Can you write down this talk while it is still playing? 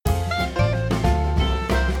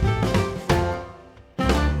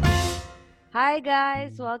Hi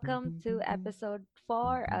guys, welcome to episode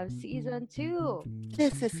 4 of season 2.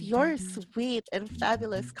 This is your sweet and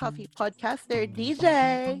fabulous coffee podcaster,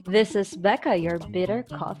 DJ. This is Becca, your bitter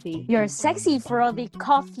coffee. Your sexy frothy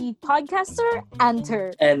coffee podcaster,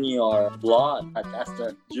 Enter. And your blonde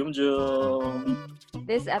podcaster, Jum Jum.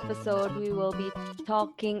 This episode we will be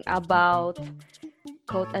talking about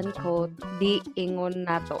quote unquote di ingon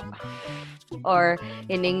nato, or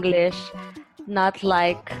in English, not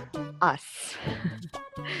like us.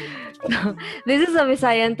 So, this is a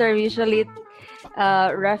Visayan term. Usually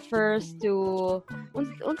refers to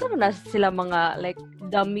unsa man na sila mga like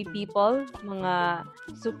dummy people, mga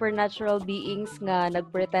supernatural beings nga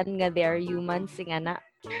nagpretend nga they are humans nga na.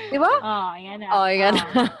 Diba? Oh, yan na. Oh, yan.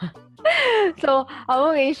 So,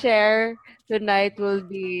 ang i-share tonight will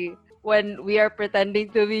be when we are pretending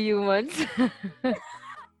to be humans.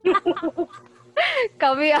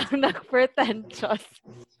 Kami ang nag-pretend, Diyos.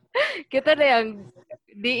 Kita na yung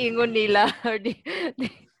di-ingon nila or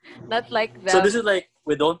not like them. So this is like,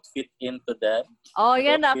 we don't fit into them. Oh,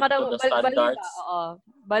 yan na. Don't fit Kadang to the bali standards. ka. Oo.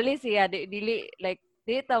 Bali siya. Dili, like,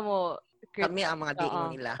 dita mo. Kami ang mga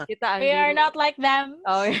diingon nila. Kita ang We are dili. not like them.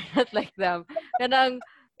 Oh, we're not like them. Kanang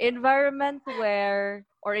environment or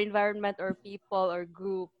people or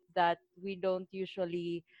group that we don't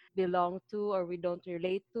usually belong to or we don't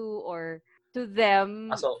relate to or to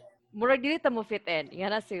them. So Murag dili ta mo fit in.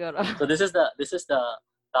 Yan na siguro. this is the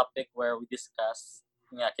topic where we discuss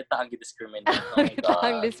nga kita ang gidiscriminate. Oh my Kita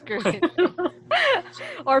ang God. discriminate.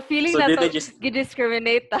 Or feeling So na did to they just-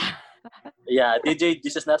 gidiscriminate ta. Yeah, DJ,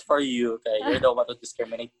 this is not for you. Okay, you're the one to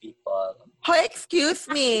discriminate people. Oh, excuse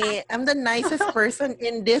me. I'm the nicest person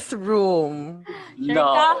in this room. Sure No,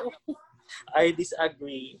 ka? I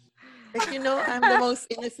disagree. Like, you know, I'm the most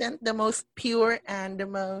innocent, the most pure, and the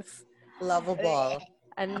most lovable.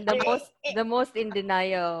 And the most in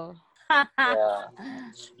denial.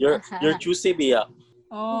 Yeah, you're choosy, Bia.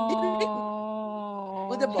 Oh.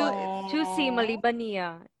 Who the boy? Choosy maliban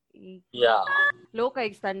niya. Yeah. Low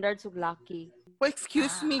kay standards ug lucky. Oh,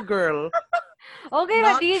 excuse me, girl. Okay,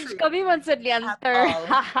 Not Radish, true. kami man sa Lianter.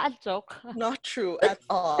 all. Joke. Not true at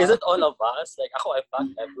all. Is it all of us? Like, ako, I fuck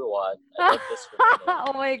everyone. I don't discriminate.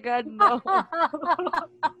 Oh my God, no.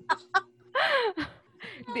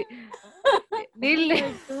 Dili.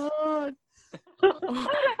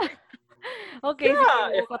 Okay,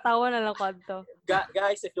 Yeah, sige, katawa na lang ko to.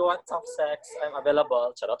 Guys, if you want some sex, I'm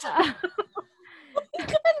available. Charot.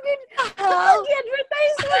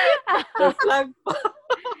 Advertisement. The flag.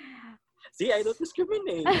 See, I don't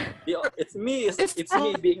discriminate. It's me. It's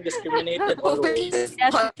me being discriminated Opening always. this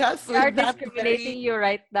Yes, podcast We are with that discriminating you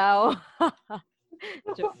right now.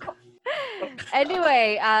 Joke.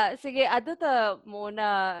 Anyway, sige, ato ta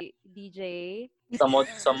muna, DJ.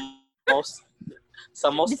 Most not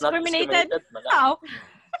Discriminated? discriminated. How?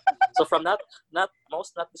 So from not not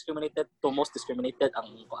discriminated to most discriminated ang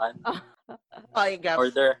Ay,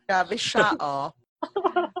 order. grabe siya, oh.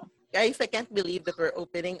 Guys, I can't believe that we're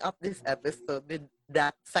opening up this episode with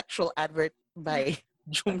that sexual advert by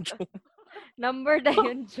Jum Jum. Number na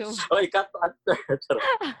yun, Jum. Oh, ikat answer.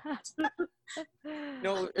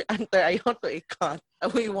 No, Ante, I want to ikat.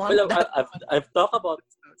 We want Well, that. I've talked about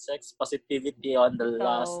sex positivity on the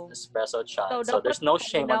last So, espresso chat, so dapat there's no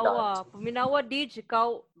shame on that. Paminawa, Dij,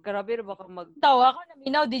 ikaw, grabe na baka mag... Tawa ko na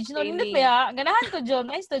minaw. Digital Amy. hindi pa ya. Ganahan to, Jom.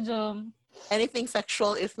 Nice to, Jom. Anything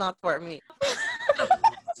sexual is not for me.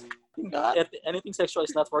 God. Anything sexual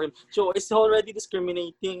is not for him. So it's already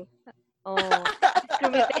discriminating. Oh,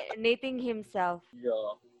 discriminating himself.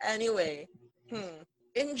 Yeah. Anyway,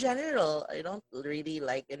 in general, I don't really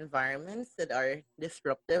like environments that are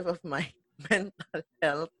disruptive of my mental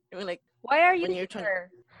health. I mean, like, Why are you When you're here?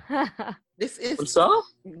 this is Unsa?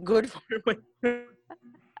 good for my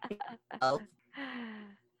health.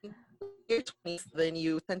 Your 20s, then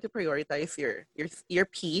you tend to prioritize your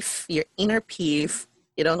peace, your inner peace.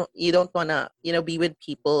 You don't wanna be with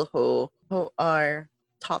people who are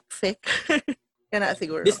toxic. Kana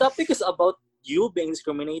siguro. This topic is about you being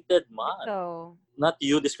discriminated, man. So, Not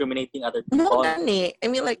you discriminating other No, people. gani. I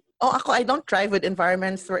mean, like, I don't thrive with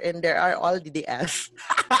environments wherein there are all DDS.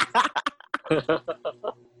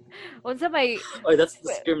 unsa may... Oh, that's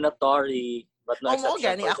discriminatory. But no Oo, exception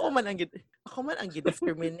gani. for that. Ako man ang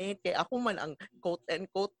discriminate. Kaya ako man ang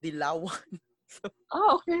quote-unquote dilawan.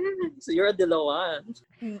 Oh, okay. So you're a dilawan.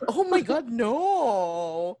 Oh my God,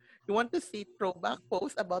 no! You want to see throwback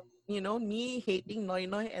posts about, me hating Noy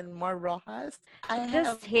Noy and Mar Rojas? I Just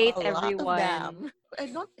have hate a lot of everyone. them. I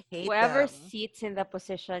don't hate Whoever them. sits in the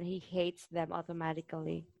position, he hates them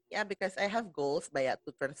automatically. Yeah, because I have goals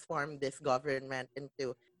to transform this government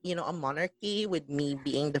into, a monarchy with me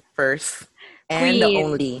being the first and the Queen.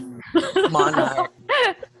 only monarch.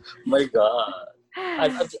 My God.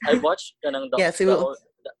 I've watched kanang Yes,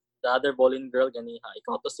 the other bowling girl ganiha.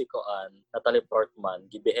 Ikaw to si Koan, Natalie Portman,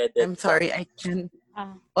 gibeheaded I'm sa sorry, I can't.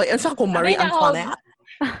 Ah. Oh, yun sa ko, Marie Abi na ho. Antoinette?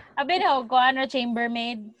 Abi na ho, kuan na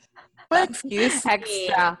chambermaid. But excuse me,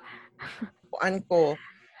 Extra. kuan ko.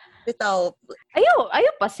 Bitaw,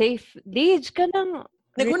 Ayaw pa safe. Dage ka nang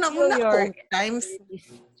naghuna-huna review ko your og times.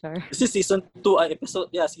 Sorry. This is season 2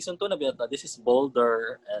 season 2 na binata. This is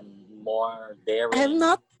bolder and more daring. I'm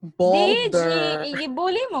not Did bolder.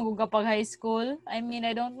 i-bully mo kung kapag high school? I mean,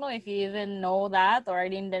 I don't know if you even know that or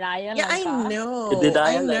in denial Yeah, lang I ka. know.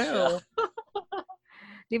 Denial I na siya. know.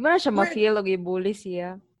 Di ba na siya ma-feel o i-bully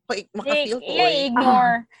siya? Makafeel ko, Yeah, oy.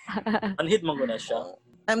 ignore. Manhid mo na siya.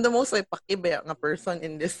 I'm the most pakibe nga person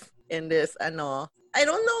in this I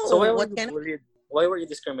don't know So why were what you kind of, bullied? Why were you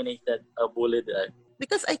discriminated, bullied?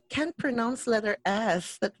 because I can't pronounce letter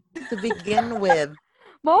S to begin with.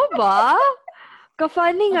 Mo ba?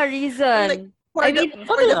 Ka-funny nga reason. Like, for I the, mean,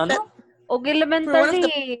 for the pet, og for one of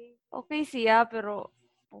elementary, okay siya, pero...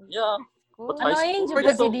 Yeah. Ko- But high Annoying school, dyan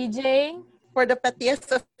ba si so- DJ? for the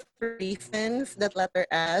pettiest of reasons, that letter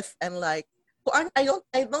S, and like, I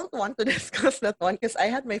don't want to discuss that one because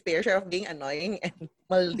I had my fair share of being annoying and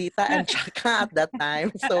maldita and chaka at that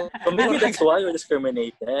time. So maybe that's why you're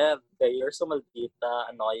discriminated. Okay, you're so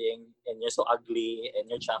maldita, annoying, and you're so ugly, and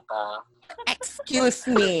you're chaka. excuse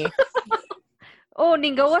me. Oh,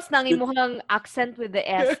 ninggawas nang imuhang accent with the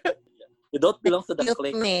S. You don't belong to the Excuse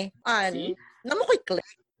clique. me. See? Namo ko'y click.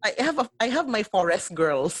 I have my forest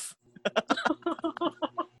girls.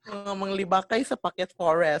 Mga libakay sa Pocket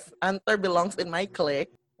Forest. Anter belongs in my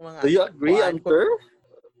clique. Do you agree, Anter?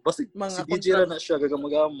 Basta Mga si DJ na siya,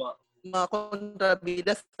 gagamagama. Mga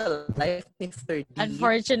kontrabida sa life ni Sir D.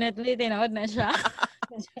 Unfortunately, tinood na siya.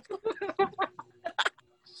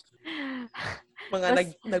 Mga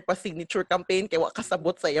nagpa-signature campaign kay wa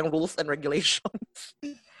kasabot sa iyang rules and regulations.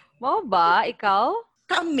 Mo ba? Ikaw?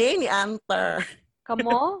 Kami ni Anter.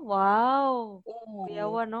 Kamo? Wow. Oo.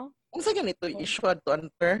 Kuyawa, no? Kung sa ganito i-issue to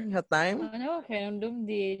Anter nga time. Ano, kinundum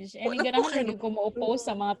ditch. I mean, Wala po ganahan lagi ko mo-oppose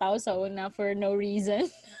sa mga tao sa una for no reason.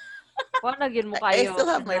 Wala nagyan mo I kayo.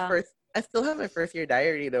 still have my first year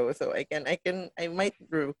diary though, so I might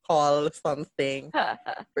recall something.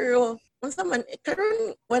 Pero unsa man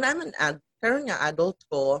karon when I'm karon nga adult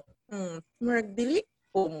ko, murag dili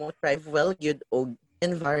ko mo thrive well gyud og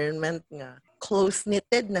environment nga close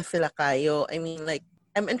knitted na sila kayo. I mean, like,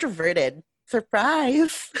 I'm introverted.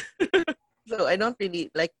 Surprise. So I don't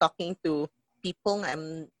really like talking to people nga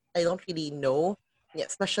I don't really know. Yeah,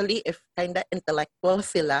 especially if kinda intellectual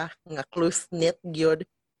sila nga close knit gyud.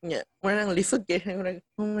 Yeah, marang lisod kay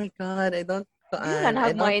oh my god, I don't You can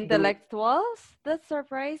have mga intellectuals? That's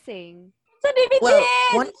surprising. So, David, well,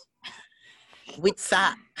 one with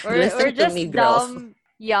sa We're listen to just me, girls. dumb,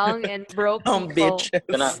 young, and broke people. Bitches.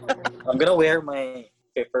 I'm gonna wear my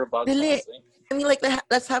paper bag. Dili. I mean, like,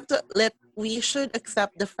 we should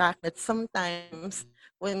accept the fact that sometimes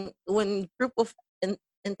when group of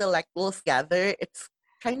intellectuals gather, it's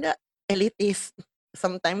kind of elitist.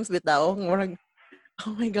 Sometimes bitaw, murag,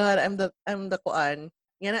 oh my god, I'm the kuan.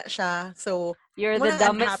 Yan na siya. So You're the murag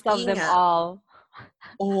dumbest of unhappy them nga. all.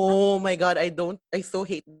 Oh my god, I so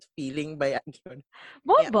hate this feeling by yun.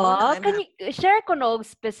 Mo Yeah, ba? muna, Can you share ko no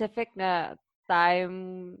specific na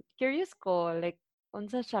time? Curious ko, like,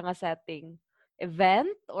 unsa siya nga setting?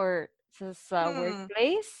 Event or sa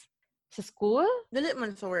workplace? Sa school? Dili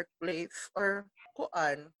man sa workplace or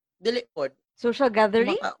kuan. Dili pod. Social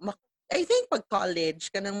gathering? I think pag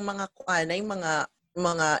college kanang mga kuan ay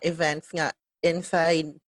mga events nga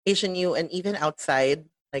inside HNU and even outside,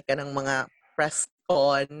 like kanang mga press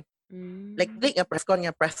con. Like press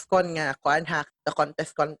con nga kuan hack the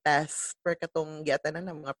contest per katong giatanan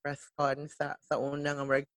ng mga press con sa una nga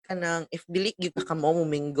marag kanang if dili gyud ka mo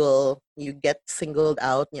mingle, you get singled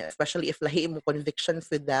out niya, especially if lahi mo convictions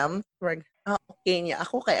with them. Marag, okay niya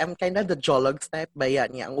ako kay I'm kind of the jologs type ba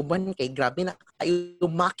yan niya. Ang uban kay grabe na kayo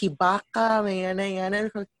makibaka may yana.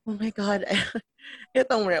 Oh my god.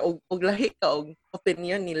 Itong marag og lahi ka og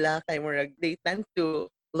opinion nila kay marag they tend to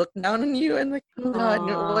look down on you and like, oh god,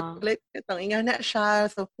 what like itong ingana siya.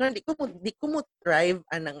 So, di ko mo thrive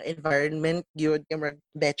anang environment gyud kay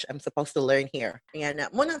bitch, I'm supposed to learn here. Ingana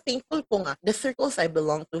mo nang thankful ko nga the circles I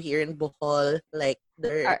belong to here in Bohol, like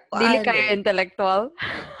they're Dili kayo intellectual?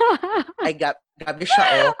 I got Grabe siya,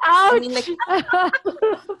 oh. Ouch! I mean, like,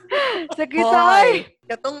 Sakit ay!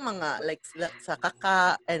 Katong mga like sa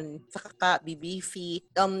Kaka and sa Kaka BBC,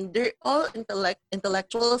 they're all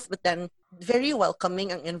intellectuals, but then very welcoming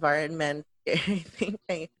ang environment. I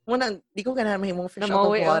think muna di ko ganahan mahimong fish out of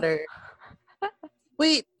Namawi, oh. water.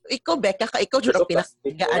 Wait, ikaw Becca ka, ikaw jud ang So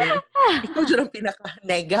plastic. ikaw jud ang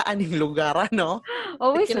pinaka-nega aning lugar, no?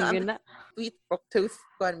 Always Like, ang yun na. Sweet fructose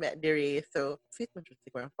kuan ba diri. So sweet man jud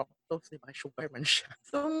siguro ang fructose, di ba? Sugar man siya.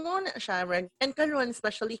 So mo na siya, right? And karon,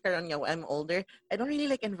 especially karon nga I'm older, I don't really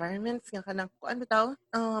like environments nga kanang kuan bitaw,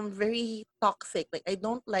 very toxic. Like I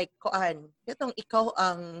don't like kuan. Itong ikaw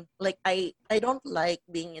ang like I don't like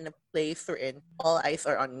being in a place wherein all eyes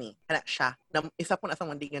are on me. Kana siya. Isa po na sa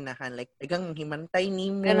mga ganahan, like dagang himantay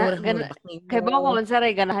nimo, Gana- Kay ba ko unsa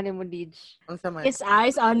ray ganahan mo Dij? Unsa man? His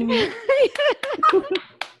eyes on me.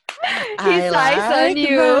 His eyes on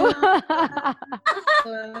you.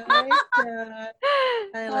 I like that.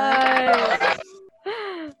 I like that.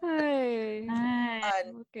 Ay.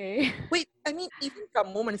 Okay. Wait, I mean, even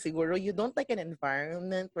kamo man siguro, you don't like an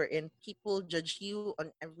environment wherein people judge you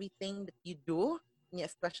on everything that you do? Yeah,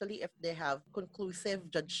 especially if they have conclusive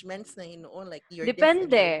judgments na like you're this and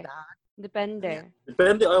Depende. you're that. Depende.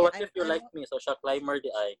 Depende. Oh, what Yeah, if you like me? So, siya climber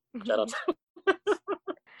di ay. Charot.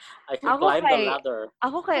 I can Ako climb the kay- ladder.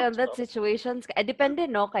 Ako kay on that situations, depende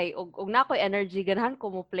no kay og na ko energy ganahan ko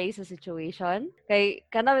mo play sa situation. Kay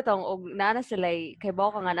kana bitong og naa sila kay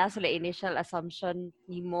bao ka nga na sila initial assumption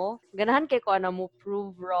nimo. Ganahan kay ko ana mo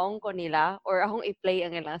prove wrong ko nila or akong i-play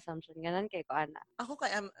ang ilang assumption. Ganahan kay ko ana. Ako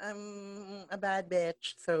kay I'm a bad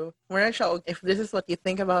bitch. So, where siya, if this is what you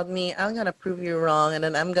think about me, I'm gonna prove you wrong, and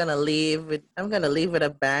then I'm gonna leave with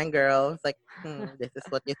a bang, girl. It's like, this is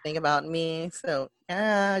what you think about me. So,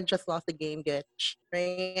 I just lost the game, bitch.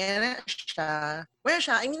 Kaya siya. Where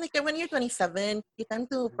siya? I mean, like, when you're 27, you tend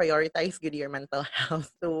to prioritize good your mental health.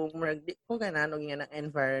 So, di ko ganano nga ng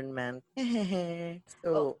environment.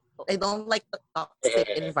 So, I don't like the toxic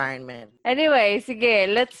environment. Anyway, sige,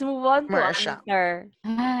 let's move on to Marsha. answer.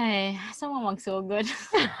 Ay, asa mo magsugod?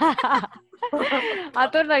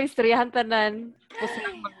 Ato na istoryahan tanan.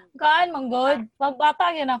 Kaan, manggod.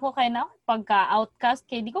 Pagbata yun ako kay na pagka-outcast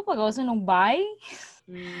kay di ko pag-auso nung bay.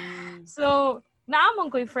 So,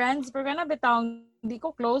 naamang ko'y friends pero kana bitawng di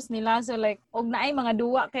ko close nila. So like, og naay mga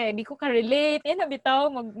duwa kay di ko ka-relate. Yan na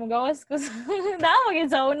bitaw, magawas ko. Naamang yun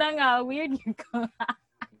sa una nga, weird yun ko.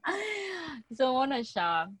 So, ano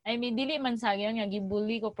siya. I mean, dili man sa yun nga,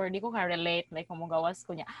 gibully ko, pero di ko ka-relate. Like, kumagawas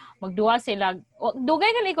ko niya. Magduwa sila.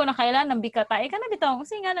 Dugay ka ko na kailan ng bikata. Eh, ka na bitaw.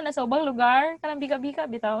 Kasi nga na nasa ubang lugar. Ka na bika-bika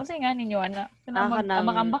bitaw. Kasi nga ninyo, ana.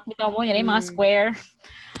 Ambak-ambak bitaw mo. Yan ay mga square.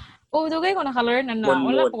 Dugay ko naka-learn na.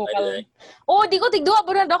 Wala po ko ka-learn. Di ko tigduwa.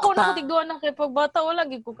 Pero ako na ko tigduwa na kay pagbata. Wala,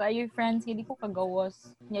 di ko kayo friends. Hindi ko kagawas.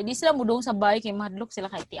 Di sila mudong sa bahay. Kay mahadlok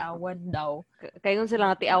sila kay tiawan daw. Kayo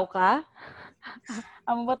sila nga tiaw ka?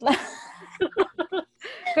 Amot lang.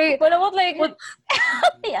 Kay Wala mo like,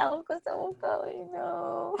 tiyaw ko sa mukha.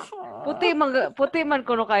 No. puti man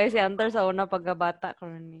kuno kayo si Hunter sa una pagkabata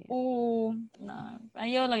karon niya. Oo.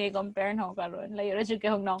 Ayaw lang i-compare na ako karon. Layo ra jud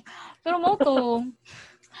kay hugnaw. Pero mo to.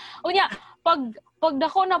 Unya, pag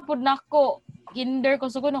dako na pud nako, kinder ko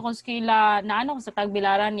sugod ako skila na ano ko sa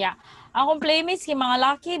Tagbilaran ya. Akong playmates kay mga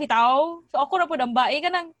laki bitaw. So ako ra pud ang bae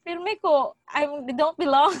kanang firme ko. They don't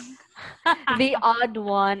belong. The odd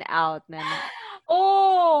one out na.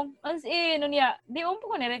 As in, unya, di umpo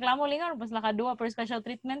ko nireklamo lingar bas nakadua per special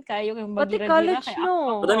treatment kayo kay Pati college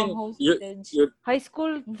no. But I mean, you're High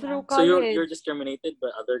school through so college. you're discriminated by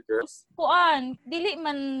other girls? Dili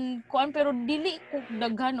man pero dili ko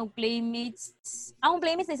daghan og playmates. Ang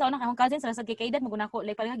playmates ni sa una akong cousins sa kay edad maguna ko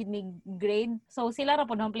like parang gid may grade. So sila ra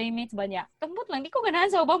pod ang playmates ba niya. Tambot lang di ko ganahan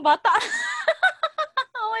sa ubang bata.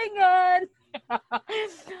 Oh my god.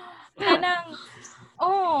 Kanang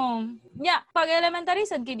pag elementary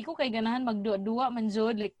sad kay di ko kay ganahan magduwa man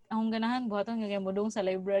jud like akong ganahan buhaton nga modong sa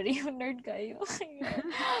library nerd kayo.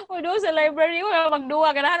 Modong sa library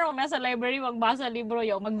magduwa ganahan mo sa library magbasa libro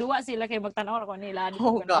yo magduwa sila kay magtan-aw ko nila di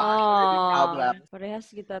ko God. Parehas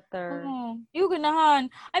kita ter. Yung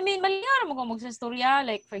ganahan. I mean, malingar mo kung magsastorya.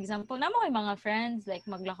 Like, for example, namo kay mga friends, like,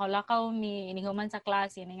 maglakaw-lakaw mi, inihuman sa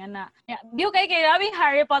klase, nga na. Di ko kay namin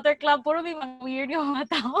Harry Potter Club, puro may mga weird yung mga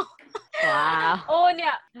tao. Wow.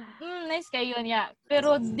 Nice kayo niya.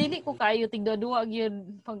 Pero, dili ko kayo, tigdadua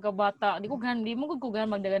yun pagkabata. Di mo ko gan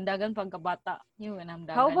magdagandagan pagkabata. Yung ganang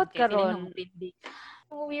dagan. How about karon?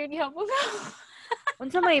 Weird nga po ka.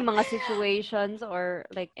 Unsa may mga situations or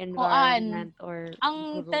like environment or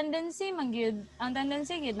ang group? tendency gid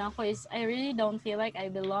nako is I really don't feel like I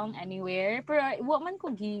belong anywhere. Pero wala man ko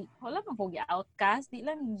gi outcast, di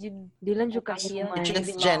lang Jud ka feel You human.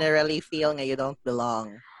 just belong. generally feel nga you don't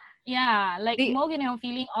belong. Yeah, like Di- mo gid yung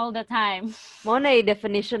feeling all the time. Mao na yung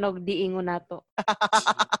definition og diingon nato.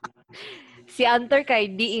 Si Anter kay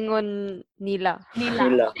diingon nila.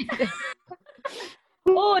 Nila.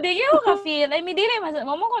 Oh, di ko ka-feel. I mean, dili mas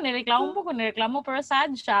mo ko nireklamo pero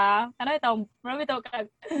sad siya. Kana itaw, marami itaw ka.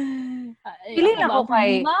 Pili na ko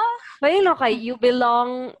kay you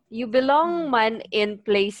belong man in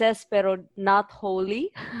places pero not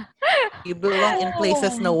wholly. You belong in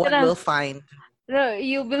places no one will find. No,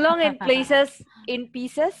 you belong in places in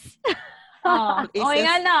pieces. In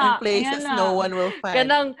places no one will find.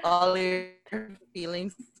 Kanang all your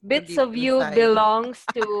feelings. bits deep of you inside. belongs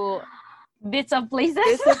to bits of places.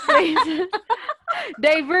 bits of places.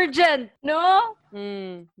 Divergent. No?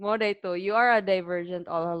 Mo dayto. You are a divergent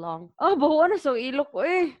all along. Oh, bawa na so ilok ko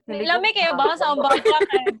eh. Lami kayo ba sa ang bangka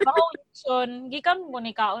kay bahon gikan mo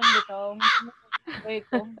ni kaon dito. Wait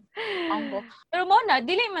ko. Pero mo na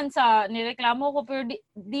dili man sa nireklamo ko pero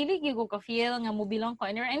dili gyud ko ka feel nga mo belong ko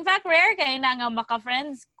anywhere. In fact, rare kay na nga maka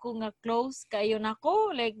friends ko nga close kayo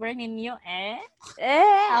nako like where ninyo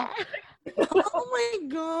Oh my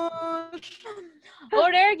gosh. O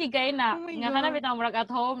rare gigay na. Oh my Nga God. kana bitang murag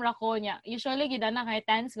at home ra ko niya. Usually gid na kay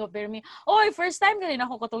times go pero me. Oy, first time gani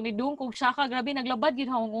nako katong ni Dung kog siya ka grabe naglabad gid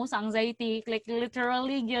akong sa anxiety. Like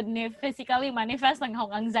literally gid ni physically manifest ang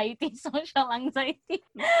akong anxiety, social anxiety.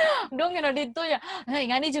 Dung gino dito ya. Ay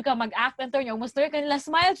ngani jud ka mag-act antor nya. Muster kanila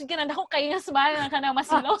smile jud kana nako kay nga smile nga kana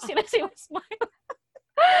masilaw sila si smile.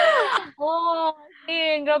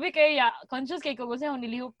 Grabe kaya. Conscious kay ko gusto akong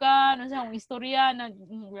nilihok ka, ano sa akong istorya na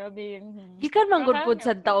grabe. Gikan man gud pud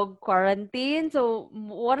sa taog quarantine. So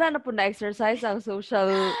wala na pud na exercise ang social.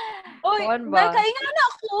 Oy, Kuan ba? nakainga na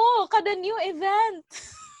ako kada new event.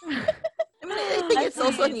 I mean, I think it's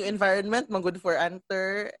also a new environment. Good for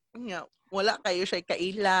Anter. Yeah, wala kayo siya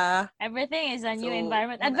kaila. Everything is a new So,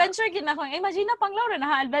 environment. Adventure gid na ko. Imagine na pang Laura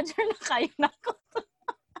na adventure na kayo na ko.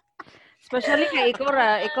 Especially kay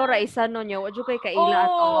ikaw ra isa no nyo. Wa jud kay kaila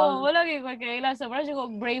at all. Wala gyud ko kaila. So parang ko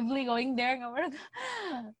bravely going there nga parang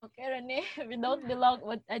okay rani, we don't belong.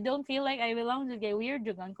 I don't feel like I belong to kay weird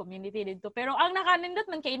jud ang community dito. Pero ang nakanindot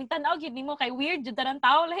man kay tan-aw gid nimo kay weird jud tanang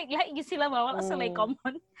tao like gid sila ba wala sa like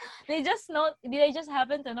common. They just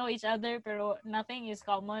happen to know each other pero nothing is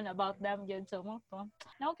common about them jud so mo to.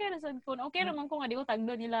 Na okay ra sad ko. Okay ra man ko nga di ko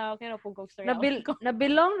tagdo nila. Okay ra pug ko story.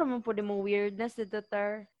 Nabilong naman po di mo weirdness dito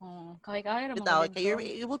tar. Kaway ra Without, mga you're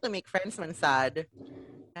able to make friends man sad.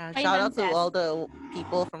 Ay, Shout out to man, sad. all the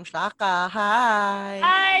people from Shaka. Hi!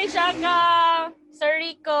 Hi, Shaka! Sir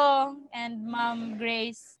Rico and Ma'am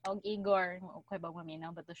Grace og Igor. Okay ba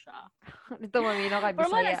maminaw ba to siya? Dito mamino kay Pero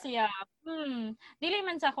Bisaya. mana siya. Dili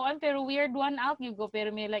man sa kuan pero weird one out you go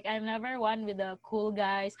pero me like I'm never one with the cool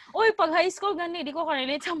guys. Oy, pag high school gani di ko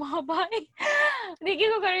ka-relate sa mga bay. Di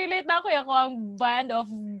ko ka-relate na ako ang band of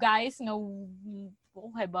guys nga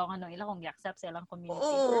okay ba ano ila kung i-accept sa ilang community.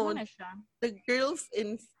 Pero mana siya. The girls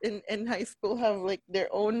in high school have like their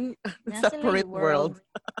own Nasa separate like world.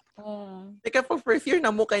 Like for first year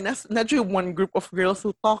na mo kay na one group of girls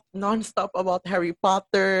who talk non-stop about Harry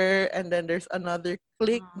Potter and then there's another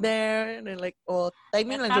clique there and then like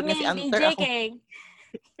timing lang jud nga si Anter ako.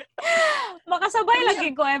 Makasabay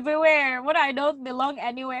lagi ko everywhere. What I don't belong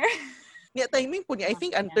anywhere. Niya timing po niya. I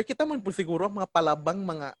think Anter kita man po siguro mga palabang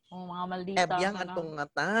mga mga maldita. ebyang atong nga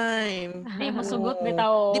time. Di masugot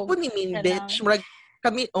bitaw. Di po ni mean bitch. Murag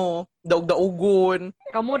kami daog-daogon.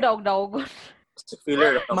 Kamo daog-daogon.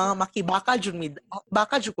 Filler. Mga makibaka jud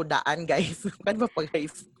baka jud ko daan guys. Kan ba pag high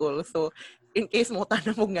school. So in case mo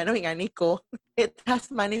tanong mo ngani ko, it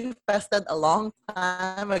has manifested a long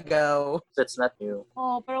time ago. That's not new.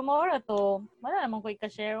 Pero maura to. Wala naman ko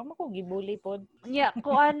i-share. Mo ko gibuli pod. Yeah,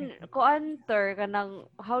 kuan ter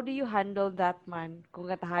kanang how do you handle that man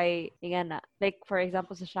kung katahay ingana. Like for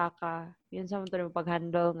example sa Shaka, yun sa mo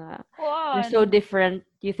pag-handle nga. You're so different.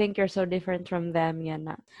 You think you're so different from them yan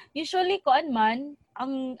na. Usually kuan man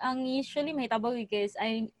ang usually mahitabo guys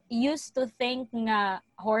I used to think nga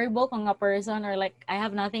horrible kung nga person or like I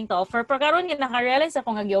have nothing to offer. Pero karon nga naka-realize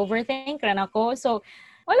ako nga gi-overthink ran ako. So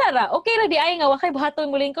wala ra. Okay ra di ay nga wakay buhaton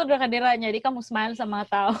mo lingkod ra kadira niya di ka mo smile sa mga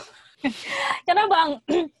tao. Kana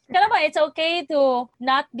ba it's okay to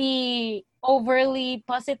not be overly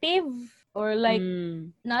positive or like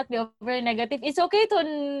not be overly negative. It's okay to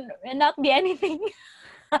not be anything.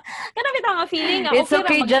 Kanang bitaw nga feeling nga It's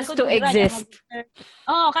okay ra just maglingkod to ka dira, exist.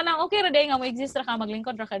 kanang okay ra day nga mo exist ra ka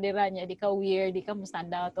maglingkod ra ka dira nya, di ka weird, di ka mo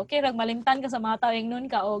stand out. Okay ra malimtan ka sa mga tao ingnon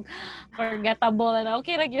ka og forgettable na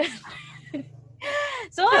okay ra gyud.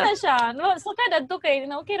 So ano siya, no, so kada to kay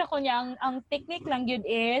na okay ra ko niya ang technique lang gyud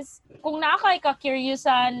is kung naa kay ka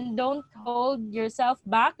curiousan, don't hold yourself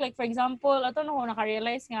back. Like for example, ato no ko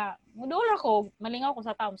naka-realize nga mudol ako, malingaw ko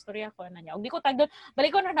sa taong storya ko na niya. Og di ko tagdon,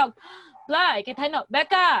 balik ko na nag Fly, kita no,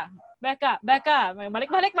 Becca, balik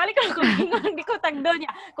ako. Di ko tagdon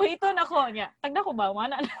niya. Kung ito na ko niya, tagda ko ba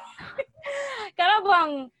mana?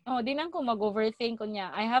 Karabang, di nang ko mag-overthink ko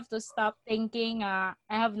niya. I have to stop thinking I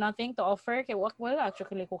have nothing to offer. Kaya well,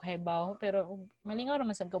 actually ko kay baho. Pero malingaw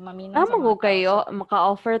naman sad ko mamina sa Tama ko mga kayo, tao.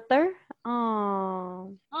 maka-offer ter?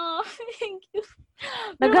 Oh. Oh, thank you.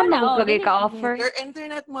 Naghan Pero mo ko dili- kay ka-offer. Your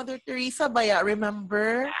internet Mother Teresa ba ya?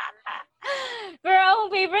 Remember? Pero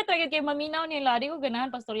ang favorite talaga kay maminaw nila. Di ko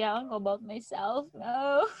ganahan pastoryaon ko about myself.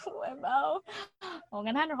 No. Wow. O,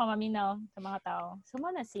 ganahan ko maminaw sa mga tao.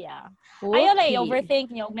 Suma na siya. Ayaw lang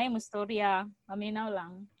overthink niya. Huwag na yung storya. Maminaw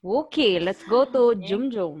lang. Okay, let's go to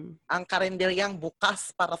Jum. Ang karinderyang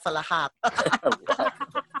bukas para sa lahat.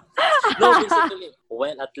 No, basically,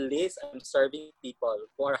 well, at least I'm serving people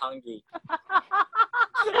who are hungry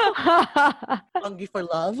Hungry for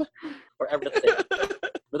love. for everything.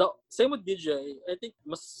 But same with DJ, I think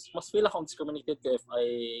mas feel akong discriminated if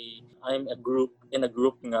I'm in a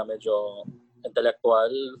group nga medyo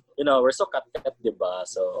intellectual. You know, we're so cut-cut, diba?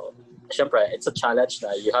 So, syempre, it's a challenge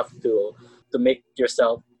na you have to make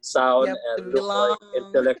yourself sound You have and to look like belong.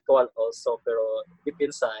 intellectual also, pero deep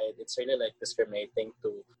inside, it's really like discriminating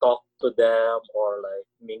to talk to them or like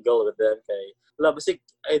mingle with them. Kay, basically,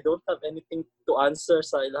 I don't have anything to answer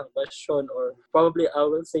sa ilang question, or probably I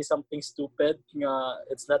will say something stupid nga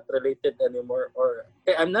it's not related anymore, or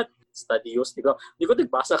kay I'm not studious, di ko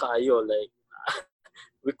nagbasa kaayo, like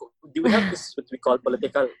we have this what we call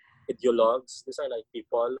political ideologues. These are like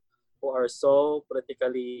people who are so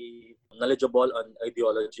politically knowledgeable on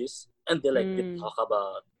ideologies, and they talk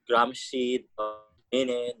about Gramsci,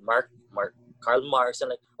 Lenin, Karl Marx, and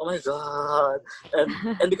like, oh my god,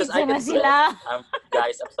 and because I can say, I'm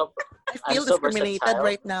I feel so discriminated versatile.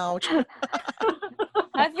 right now.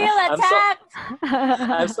 I feel attacked.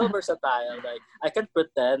 I'm so versatile. Like I can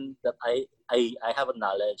pretend that I have a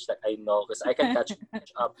knowledge that I know because I can catch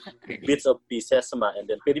up bits of pieces and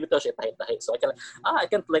then pwede bitaw siya tahi-tahi. So I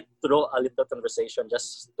can like throw a little conversation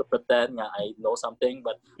just to pretend nga I know something,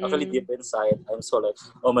 but actually deep inside I'm so like,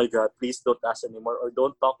 oh my god, please don't ask anymore or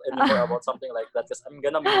don't talk anymore about something like that because I'm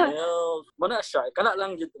gonna melt. Muna siya. Kana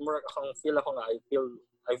lang yun more akong feel ako nga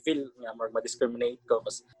I feel nga more ma-discriminate ko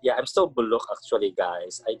because I'm so bulok actually,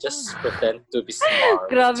 guys. I just pretend to be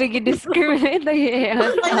smart. Grabe, gi-discriminate na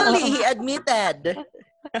yan. Finally, he admitted.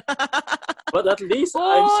 But at least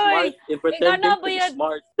I'm smart in pretending to be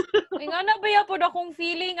smart. Nga na ba yan po na kung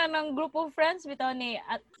feeling ng group of friends bitaw ni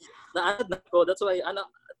at Na ko, that's why ano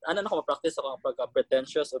na ako ma-practice ako ang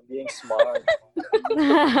pagka-pretentious of being smart.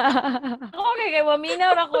 okay kay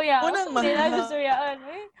maminaw ra ko ya. Unang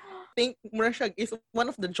think Murashag is one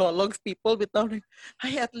of the geologs people bitaw like,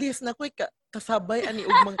 ay at least na ko'y kasabay ani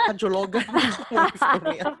ug mga kajologan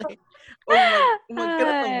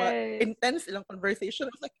intense ilang conversation.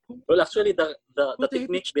 I was like, well, actually the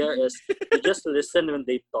technique there is you just listen when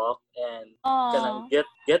they talk and kanang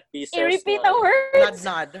get pieces. I-repeat ang words.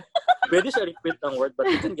 nod. Pwede siya repeat ang word, but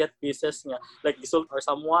you can get pieces nga like gisult or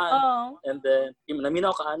someone and then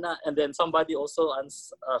naminaw ka ana and then somebody also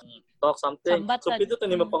talk something. Sambat So pwede to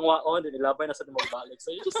nimo pangwaon din ilabay na sa nimo balik.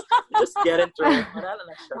 So you just get into it. Manala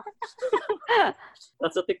na siya.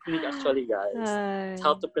 That's the technique actually, guys. It's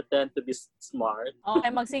how to pretend to be smart. Okay,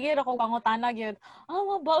 magsigir ako pangutanag yun.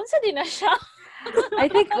 Mabaon sa din na siya.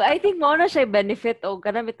 I think mo na siya benefit o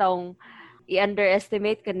kana bitawng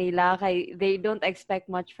i-underestimate kanila kay they don't expect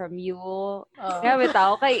much from you. Kaya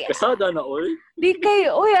bitaw kay Kasada na oy. Di kay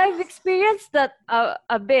I've experienced that a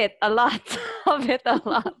lot. a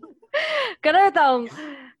lot. Kana bitawng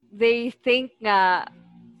they think nga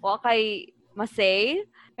kay masay.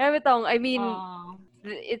 Kaya bitawng I mean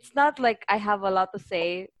it's not like I have a lot to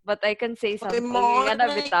say, but I can say something. Kana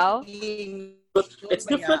bitaw. But it's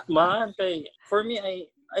different, man. Kay for me,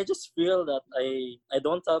 I just feel that I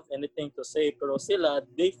don't have anything to say, pero sila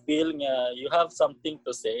they feel nga you have something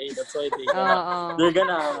to say. That's why they're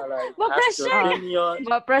gonna like ask your opinion.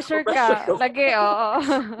 Ma-pressure ka. Lagi, oo.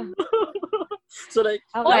 So like,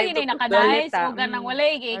 Mo Okay. ni naka-nice Walita. o ganang wala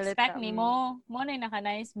i-expect Walita, nimo. Mo ni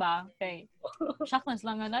naka-nice ba? Okay. Shockness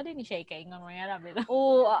lang nga din ni siya kay nga mga rabi.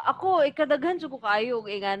 Oo, ako ikadaghan jud ko kaayo og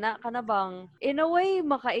ingana kana bang in a way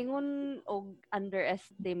makaingon og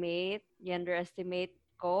underestimate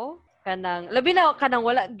ko kanang labi na kanang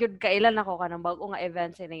wala gyud kailan ako kanang bag-o nga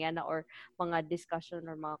events ini na or mga discussion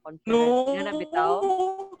or mga conference nga bitaw.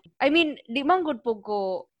 I mean, di man good po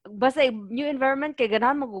ko basta new environment kay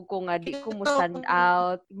ganahan magud ko nga di ko mo stand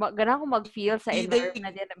out. Ganahan ko mag-feel sa environment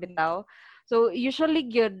na bitaw. So usually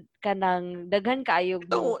gyud kanang daghan kaayo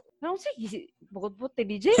mo. Nung sige bukod po ti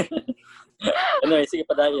DJ. anyway, sige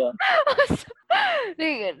pa dayon.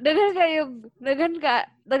 Daghan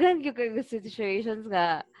kayo situations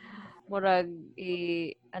nga murag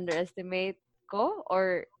i-underestimate ko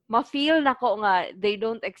or ma-feel na ko nga they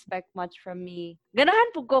don't expect much from me.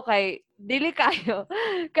 Ganahan po ko kay dili kayo.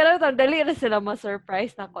 Kaya tang dali na sila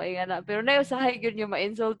ma-surprise na ko ingana. Pero na usahay gyud yung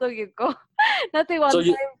ma-insulto gyud ko. Nati one So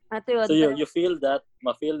time. you feel that,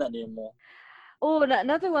 ma-feel na nimo. Oh,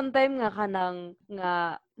 nati one time nga kanang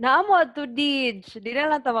nga naamo to Dij. Di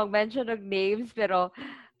na lang ta mag-mention og names pero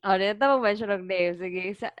di na ta mag-mention og names.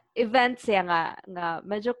 Sige, sa events siya nga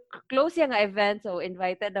medyo close siya nga event so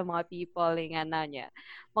invited ang mga people nga na niya.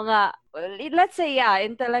 Mga let's say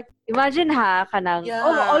imagine ha kanang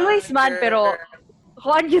always man pero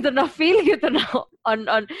kuan gyud na feel gyud na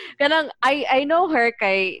on kanang I know her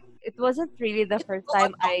kay it wasn't really the first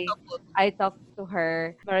time I talked to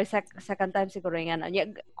her. Pero second time siguro nga.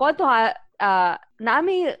 Kuan to ha,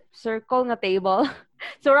 naami circle nga table.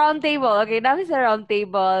 So round table, okay? Naami sa round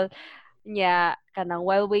table niya kanang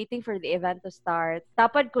while waiting for the event to start.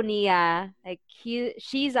 Tapad ko niya, like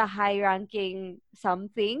she's a high-ranking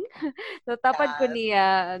something. So tapad ko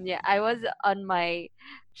niya, I was on my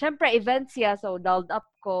syempre event siya so dolled up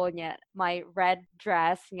ko niya my red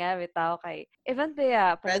dress nga bitaw kay event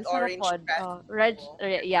niya Red orange dress.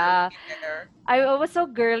 yeah. I was so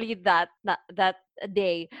girly that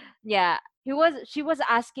day. Yeah. She was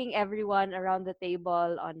asking everyone around the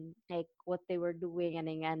table on like what they were doing and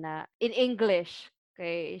in English.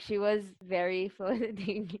 Okay, she was very fluent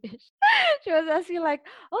in English. She was asking like,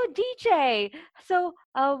 "Oh, DJ, so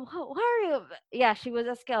how are you?" Yeah, she was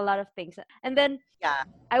asking a lot of things, and then Yeah.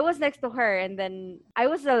 I was next to her, and then I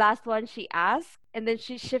was the last one she asked, and then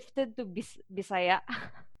she shifted to Bisaya.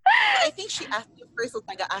 I think she asked you first kung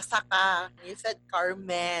taga-asa ka. You said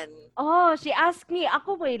Carmen. Oh, she asked me.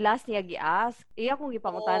 Ako may last niya gi-ask. Iya akong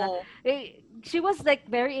gipangutana. She was like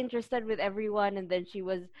very interested with everyone, and then she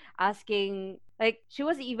was asking, like she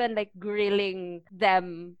was even like grilling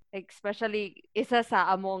them, like especially isa sa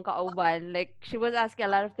among kauban. Like she was asking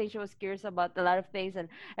a lot of things. She was curious about a lot of things, and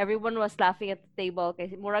everyone was laughing at the table.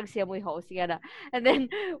 Kay murag siya mo host nga na. And then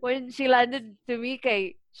when she landed to me,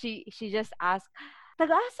 kay she just asked,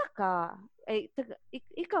 "Taga-asa ka?"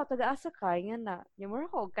 Ikaw taga-asa ka nga na. Mura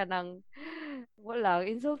ko kanang wala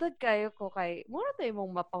insulted kayo ko kay mura to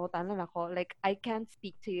imong mapangutanan ako like I can't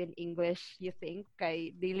speak to you in English you think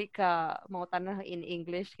kay dili ka mangutanan in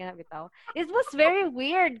English nga bitaw. It was very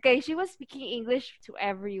weird kay she was speaking English to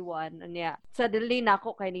everyone and yeah suddenly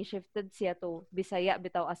nako kay ni shifted siya to Bisaya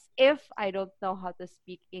bitaw as if I don't know how to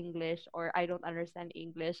speak English or I don't understand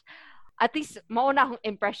English. At least mauna akong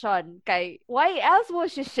impression kay why else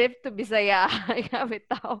would she shift to Bisaya? Gamit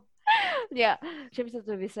tao. Yeah, shift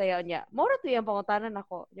to Bisaya niya. Mora to yung pangutanan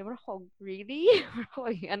ako. Yung mura ko, really?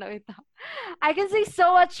 Ano ito? I can say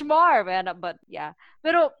so much more, but yeah.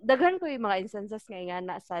 Pero daghan ko yung mga instances nga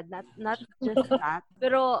na sad, not just that.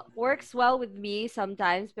 Pero works well with me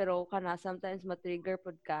sometimes, pero sometimes matrigger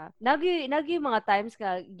pud ka. Nagi mga times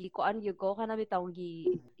ka gikuan gyud ko kana bitaw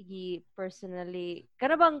gi personally.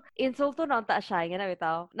 Kana bang insulto na unta siya nga na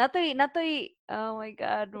bitaw. Natoy oh my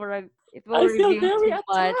god, murag it will I feel reveal very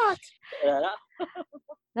too much.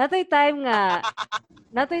 Natoy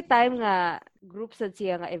time nga group sad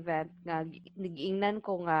siya nga event nga nag-ingnan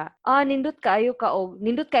ko nga nindot kayo ko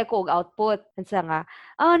og output unsa nga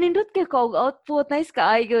nindot kay ko og output nice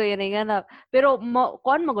kaayo yan nga na pero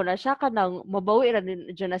kuan maguna siya kanang mabawi ra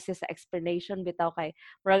din na siya sa explanation bitaw kay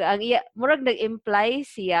murag nag-imply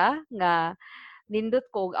siya nga nindot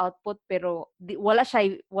ko og output pero wala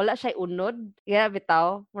siya unod yeah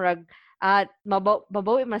bitaw murag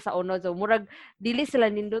mabawi man sa unod so murag dili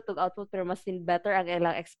sila nindot og output pero mas better ang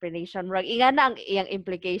ilang explanation murag inga na ang iyang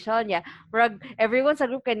implication niya murag everyone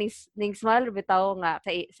sa group kay ning smile bitaw nga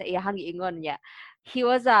sa iyang giingon niya he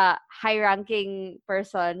was a high ranking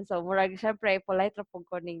person so murag syempre polite ra pug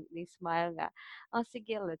ko ning smile nga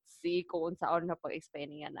sige let's see kung unsaon na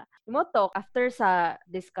pag-explain niya na mo to after sa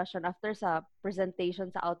discussion after sa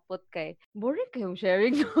presentation sa output kay boring kayong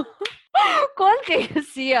sharing Kuan kay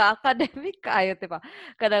siya academic kayo, diba?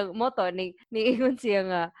 Kanang moto ni ingon siya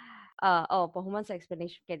nga pahuman sa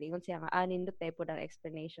explanation kay ingon siya nga nindot tayo po ng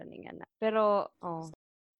explanation nga na. Pero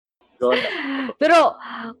Go na. pero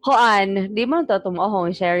kuan, di man to tumohong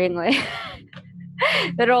sharing oy.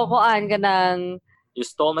 Pero kuan kanang You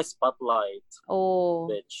stole my spotlight, oh,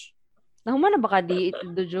 bitch. nahuman na ba ka di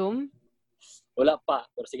do Zoom? Wala pa,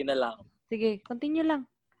 pero sige na lang. Sige, continue lang.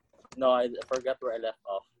 No, I forgot where I left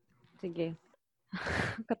off. Sige.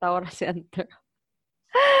 Katawa na si Hunter.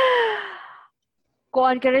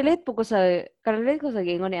 Kuan ka-relate ko sa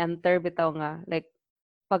gingon ni Hunter bitaw nga like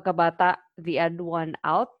pagkabata the odd one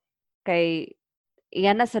out kay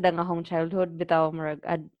iyan na sa dangahong childhood bitaw murag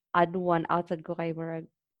odd one out sad ko kay murag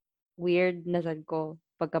weird na sad ko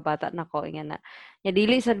pagkabata na ko iyan na. Ya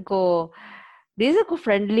dili sad ko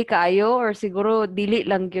friendly kaayo or siguro dili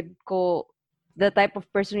lang gyud ko the type of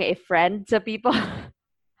person nga friend sa people.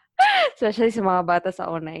 Especially sa mga bata sa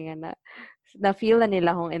una iyan na feel na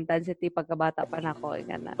nila hong intensity pagkabata pa nako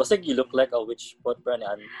iyan na. Basta you look like a witch pot pa ni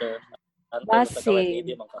Hunter. Basin.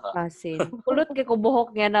 Kulot kay ko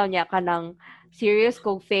buhok nga na niya kanang serious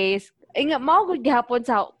kog face. Nga mao gud gihapon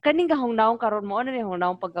sa kaning gahong karon mo ano ni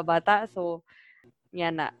hong pagkabata. So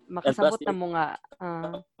nya na makasabot na mo nga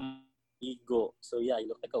ego. So yeah, you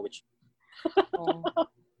look like a witch. Oh.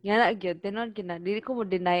 Nga na gyud tinon kina dili ko mo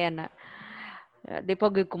deny na. Di pa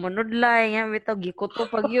gyud ko manudlay nga bitaw gikuto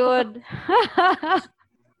pag yun.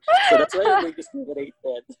 So that's why you're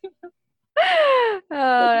discriminated.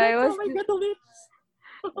 I was oh my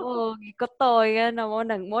God, gikuto yan na mo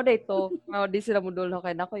nang mo dito. Di sila mudulho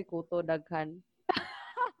kay nako ikuto daghan.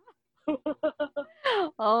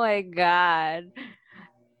 Oh my God.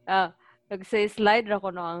 Nagsa-slide ra ko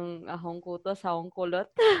no ang ahong kuto sa akong kulot.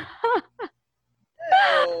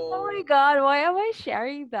 Oh my God, why am I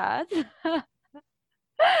sharing that?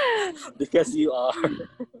 Because you are.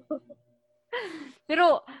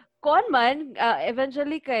 Pero kuan man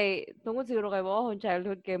eventually kay tungod siguro kay mo akong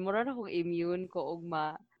childhood kay mura na akong immune ko og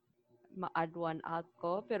ma-add one out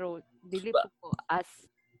ko pero dili po ko as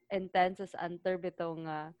intense as Hunter bitaw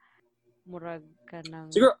nga murag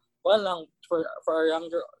kanang Siguro lang for our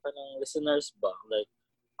younger listeners ba like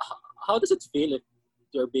how does it feel if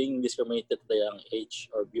you're being discriminated at the young age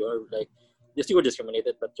or you're like yes you were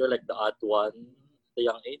discriminated but you're like the odd one at the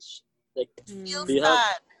young age like Feels do you have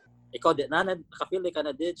bad. ikaw di na nakafeel like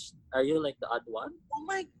na ditch are you like the odd one? Oh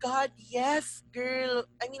my God, yes, girl.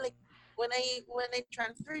 I mean, like when I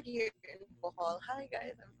transferred here in Bohol. Hi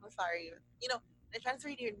guys, I'm so sorry. You know, when I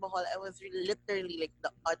transferred here in Bohol, I was literally like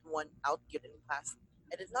the odd one out here in class.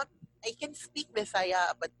 I can speak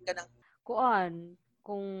Bisaya, but kanang kuan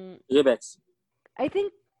kung Libex. I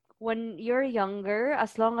think when you're younger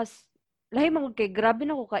as long as lahi man kay grabe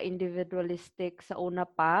na ko ka individualistic sa una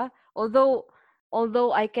pa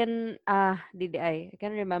although I can I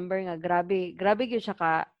can remember nga grabe gyud siya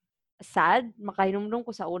ka sad makahinumdum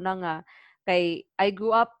ko sa una nga kay I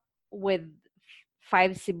grew up with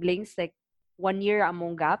 5 siblings like 1 year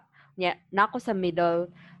among gap nya nako sa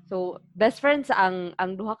middle so best friends ang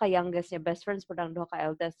duha ka youngest niya best friends pud ang duha ka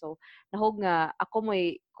eldest so nahog nga ako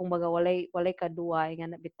moy kumbaga walay ka duwa nga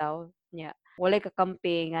na bitaw nya walay ka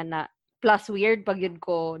kampi nga na plus weird pag yun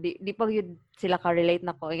ko di pag yun sila ka relate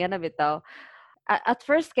nako nga na bitaw at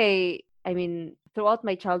first kay I mean throughout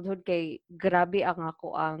my childhood kay grabe ang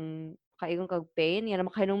ako ang kaingon kag pain yan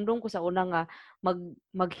makahinumdum ko sa una nga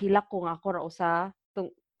maghilak ko nga ako ra usa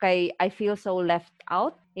kay I feel so left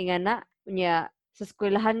out nga na nya sa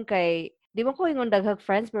eskwelahan kay di man ko ingon daghang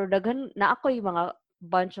friends pero daghan na ako yung mga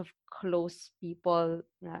bunch of close people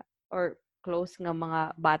nga or close nga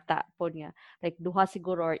mga bata po niya like duha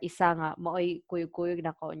siguro or isa nga maoy kuyog-kuyog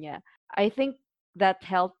na ko niya I think that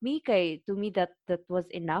helped me kay to me that was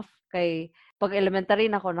enough kay pag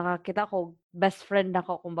elementary nako nakakita ko best friend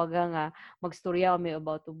nako kumbaga nga magstorya kami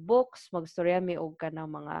about the books magstorya mi og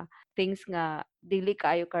kanang mga things nga dili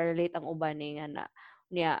kaayo ka relate ang uban nga na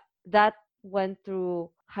niya that went through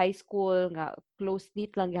high school nga close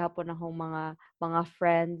knit lang gihapon akong mga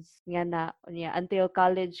friends nga na niya until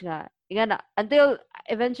college nga na until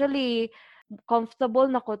eventually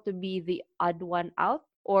comfortable nako to be the odd one out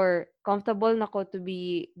or comfortable nako to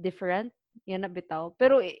be different yan na bitaw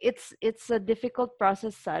pero it's a difficult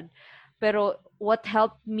process sad pero what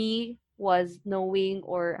helped me was knowing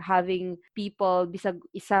or having people bisag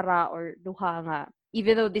isara or duha nga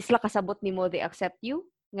even though disla kasabot nimo they accept you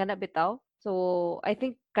nga na bitaw so I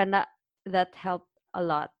think kana that helped a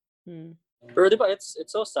lot Pero di ba it's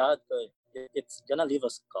so sad it's gonna leave a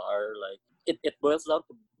scar like it boils down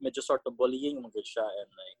to medyo sort of bullying mo gud siya and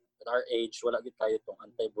like at our age, wala gid tayo tong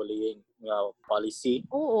anti-bullying nga policy.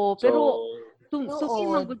 Oo, So, pero to me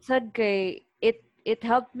Oo. magudsad kay it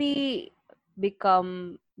helped me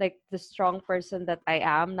become like the strong person that I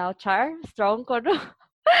am now. Char, strong ko no.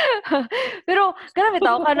 Pero kana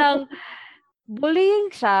bitaw ka ng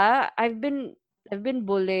bullying siya. I've been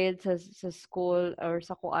bullied sa school or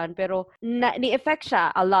sa kuan pero ni-effect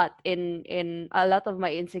siya a lot in a lot of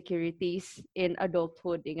my insecurities in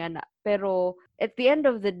adulthood nga na. Pero at the end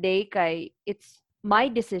of the day kay it's my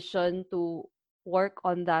decision to work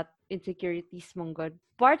on that insecurities mong god.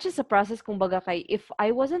 Part siya sa process kung baga kay if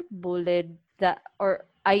I wasn't bullied that or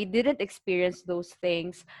I didn't experience those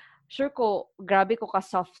things, sure ko grabe ko ka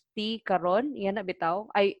softy karon yan na bitaw.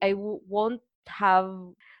 I won't have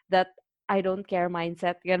that I don't care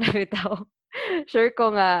mindset yan na bitaw. Sure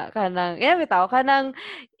ko nga kanang yan bitaw kanang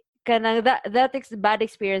bad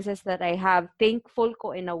experiences that I have, thankful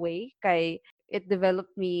ko in a way kay it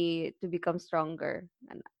developed me to become stronger.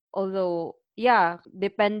 And although yeah,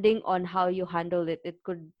 depending on how you handle it, it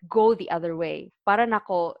could go the other way. Para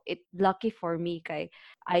nako, it lucky for me kay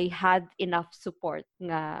I had enough support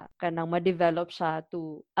nga kanang ma-develop siya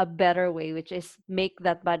to a better way, which is make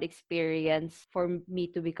that bad experience for me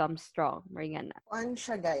to become strong. Maringan na. On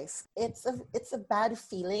siya, guys. It's a bad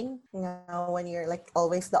feeling now when you're like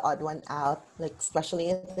always the odd one out, like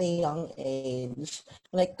especially at a young age.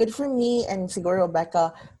 Like good for me and siguro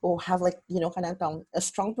Rebecca who have like, you know, kanang a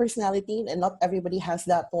strong personality and not everybody has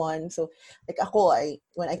that one. So like ako,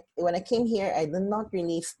 when I came here, I did not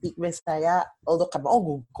really speak Visaya, although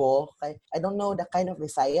kabaog ko, I don't know the kind of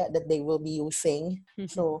Visaya that they will be using.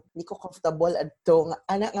 So hindi ko comfortable adto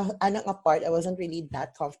anak nga part. I wasn't really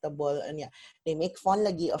that comfortable, and yeah, they make fun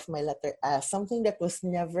lagi of my letter S, something that was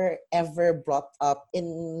never ever brought up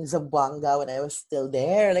in Zamboanga when I was still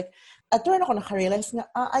there. Like at turn ako nakarealize nga,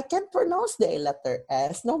 I can't pronounce the letter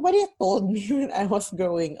S. Nobody told me when I was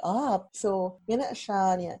growing up. So, yun na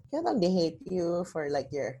siya niya. Kaya they hate you for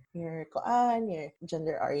like your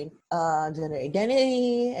gender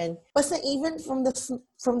identity, and basta even from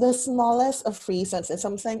the smallest of reasons. And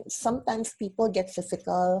sometimes people get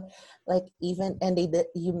physical, like even, and they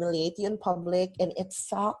humiliate you in public, and it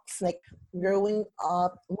sucks. Like growing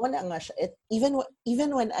up, wala nga siya.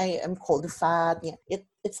 Even when I am called fat, yeah,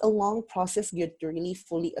 it's a long process you to really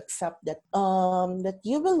fully accept that that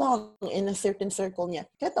you belong in a certain circle niya.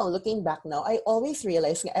 Kaya looking back now, I always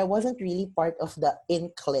realized I wasn't really part of the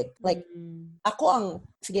in clique. Like ako ang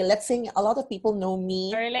sige, let's say a lot of people know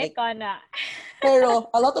me. Relate like, ko na. Pero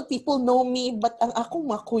a lot of people know me, but ang ako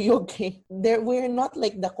makuyog eh. We're not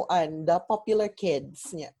like the popular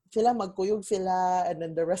kids niya. Sila magkuyog sila, and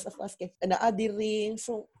then the rest of us naadiri.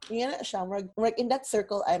 So, yan na siya. In that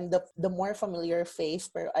circle, I'm the more familiar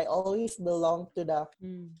face, pero I always belong to the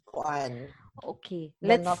kuan. Okay.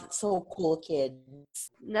 The not so cool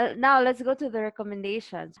kids. Now let's go to the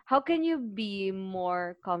recommendations. How can you be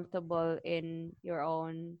more comfortable in your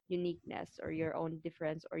own uniqueness or your own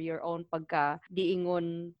difference or your own pagka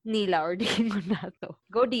diingon nila or diingon nato?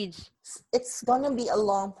 Go Deej. It's gonna be a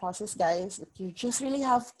long process, guys. You just really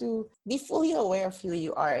have to be fully aware of who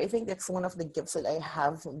you are. I think that's one of the gifts that I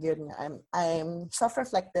have. I'm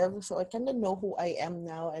self-reflective, so I kind of know who I am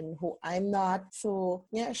now and who I'm not. So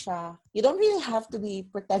yeah, siya. You don't really have to be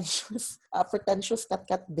pretentious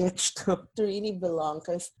cat bitch to really belong,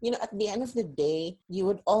 because you know at the end of the day, you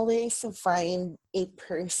would always find a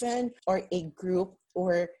person or a group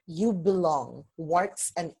or you belong,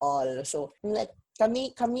 warts and all. So like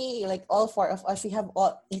kami, like all four of us, we have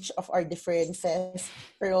each of our differences.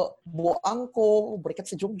 Pero buang ko, burikat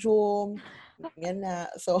sa Jumjum. Yan na.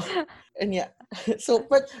 So, and yeah. So,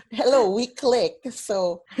 but hello, we click.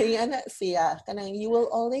 So, yan na siya. Kanang you will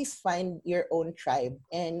always find your own tribe.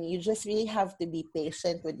 And you just really have to be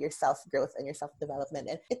patient with your self-growth and your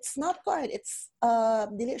self-development. And it's not good. It's,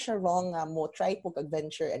 dili siya wrong mo. Try po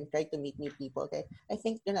adventure and try to meet new people. Okay? I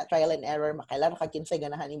think na trial and error. Makaila makakinsay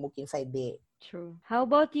ganahan mo kinsay di. True. How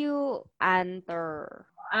about you, Anter?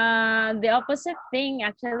 The opposite thing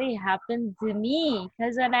actually happened to me,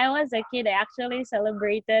 because when I was a kid, I actually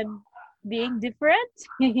celebrated being different.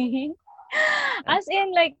 As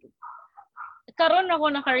in, like, karon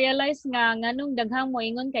ako naka-realize nga nganong daghang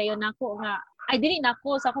moingon kayo nako nga ay dili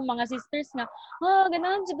nako sa akong mga sisters nga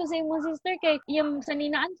ganahan jud ko sa imong sister kay yung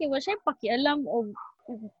saninaan kay wa siya pakialam og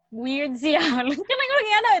weird siya.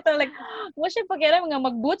 Kanang ito like wa siya pakialam nga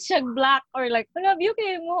mag-boots siya black or like nga view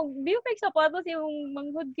kay sapatos yung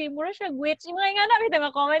manghud kay mura siya witch. Yung mga nga bitaw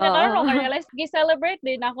nga comment na karon ko realize gi-celebrate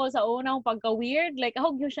din ako sa unang pagka-weird, like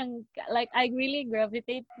ako gyud siyang like I really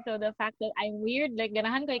gravitate to the fact that I'm weird, like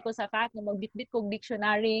ganahan ko sa fact na magbitbit kog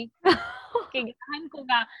dictionary. Kaya ganahan ko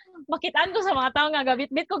nga, makitaan ko sa mga tao nga,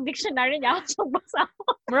 gabit-bit kong dictionary niya. So, basa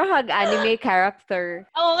ko. Murag anime character.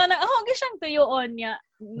 Oo, ako siyang tuyoon niya.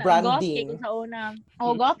 Branding.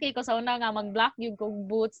 Goth ko sa una nga mag-black yung kong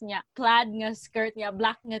boots niya. Plaid nga skirt niya,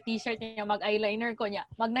 black nga t-shirt niya, mag-eyeliner ko niya.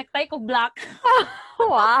 Mag-necktie ko black.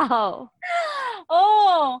 Wow.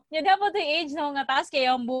 Oh, niya dapat yung age na nga taas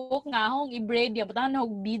kaya ang buhok nga hong i-braid niya, batahan na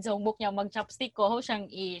hong beads ang buhok niya, mag-chopstick ko, ho siyang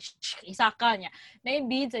isaka niya. Na yung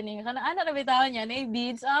beads, ano na bitawan niya, na yung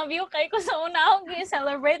beads, view kay ko sa una akong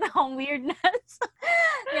celebrate akong weirdness.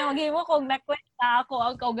 Niya, mag-ibo kong necklace na ako,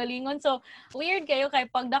 ang kaugalingon. So, weird kayo kay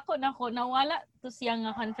pagdako na ko, nawala to siya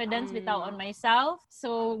nga confidence bitaw on myself.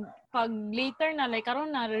 So, pag later na, like,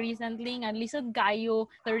 karon na recently nga, lisod kayo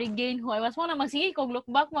to regain who I was. Muna magsige kong look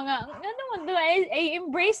back, mga, ano man do, I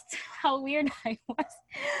embraced how weird I was.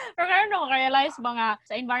 Pero karon ako realize mga,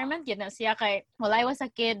 sa environment yun na siya kay, while I was a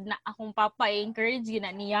kid, na akong papa i-encourage yun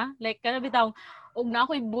na niya. Like, kada bitaw, og na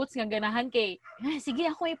ako'y boots nga ganahan kay, sige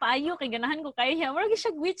ako ipaayo kay ganahan ko kayo niya. Marag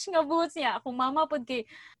siya witch nga boots niya. Akong mama pod kay,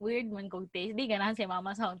 weird man kong taste. Di ganahan si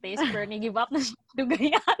mama sa akong taste, pero ni-give up na siya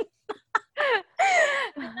dugayan.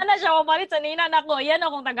 Ano siya, mapalit sa nina na ko. Yan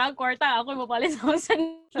akong tagang kwarta. Ako mapalit sa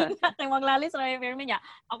nina. Kaya maglalis sa firme niya.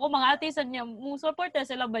 Ako mga atisan niya, support na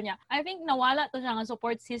sila ba niya? I think nawala to siya nga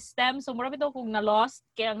support system. So, marami to kung na-lost.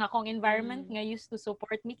 Kaya nga akong environment nga used to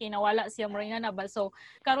support me. Kaya nawala siya mo rin na ba? So,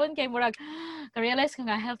 karon kay murag, ka-realize ko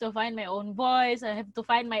nga, I have to find my own voice. I have to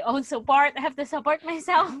find my own support. I have to support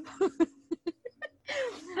myself.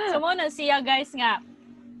 So, muna siya guys nga,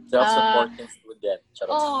 self-supporting student.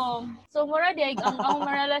 So mura di ang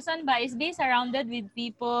maralasan ba is be surrounded with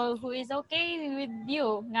people who is okay with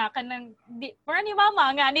you. Nga kanang para ni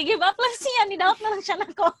mama nga ni give up lang siya, ni doubt na lang siya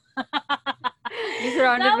nako. You're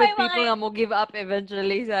surrounded with people nga mo give up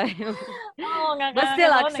eventually sa'yo. But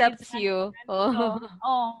still accepts you.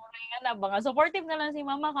 Na ba nga supportive na lang si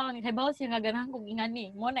mama karon kay bawo siya nga ganahan kog ingan ni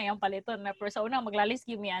mo na yung paliton na pero sa una maglalis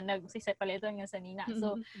gyud mi anag si sa paliton nga sa nina.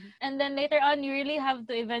 So and then later on you really have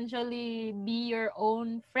to eventually be your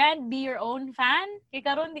own friend, be your own fan. Kay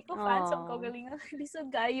karon di ko fan sa kaugalingon lisod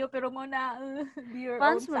gayo pero mo na be your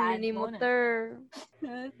fans own fan. Fans mo Mutter.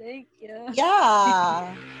 Thank you. Yeah.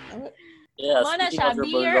 Yeah, mo na siya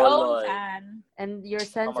be your own fan and your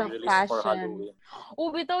sense of passion.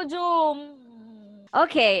 Bitaw Jom.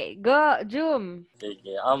 Okay, go, Jum.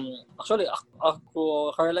 Sige. Actually,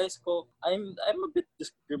 ako, realize ko, I'm a bit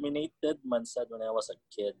discriminated man said when I was a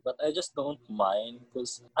kid, but I just don't mind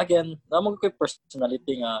because, again, naman ko yung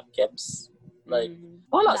personality nga, Kebs. Like,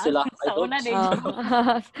 wala sila. I don't.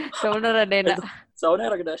 Sa una na din. Sa una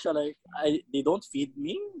na siya, like, they don't feed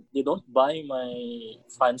me. They don't buy my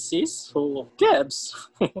fancies. So, Kebs.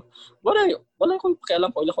 Wala ko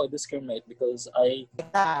pakialam ko, wala ko discriminate because I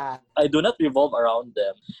do not revolve around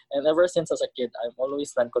them. And ever since as a kid, I'm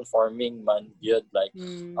always non-conforming man yun. Like,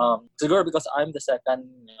 siguro because I'm the second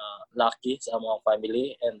lucky sa among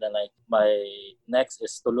family and then like my next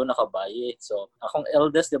is tulo na kabayi. So, akong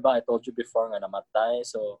eldest, diba, I told you before nga namatay.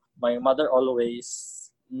 So, my mother always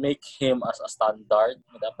make him as a standard.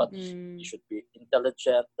 Dapat you should be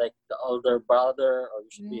intelligent like the elder brother or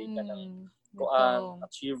you should be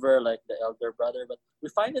achiever like the elder brother, but we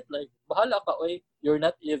find it like bahala ka oy, you're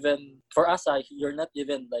not even for us you're not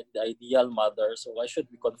even like the ideal mother, so why should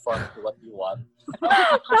we conform to what you want?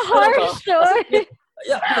 Harsh story.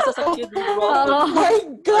 Yeah, because as a kid we grew up oh my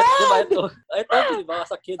god, I told you diba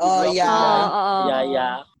as a kid we grew up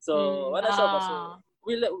yeah so wala siya so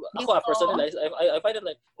ako personally, I find it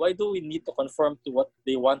like, why do we need to conform to what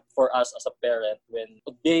they want for us as a parent when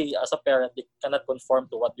they, as a parent, they cannot conform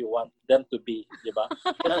to what you want them to be, di ba?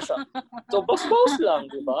 So, boss lang,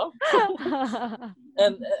 di ba?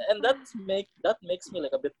 and that makes me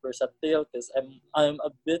like a bit versatile because I'm a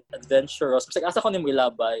bit adventurous. Kasi asa ko ni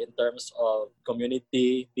Milabay in terms of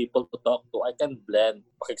community, people to talk to, I can blend.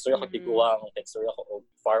 Pakikstory ako tiguang, pakikstory ako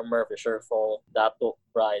farmer, fisher folk, dato,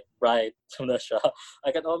 bright, na siya.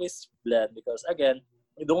 I can always blend because again,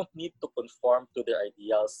 you don't need to conform to their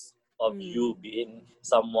ideals of you being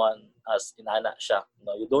someone as inana siya.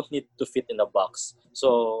 No, you don't need to fit in a box.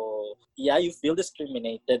 So, yeah, you feel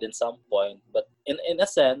discriminated in some point, but in a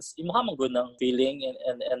sense, imuha man gud ng feeling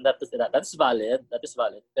and that's valid. That is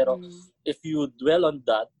valid. Pero if you dwell on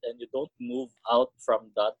that and you don't move out from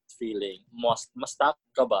that feeling, mas stuck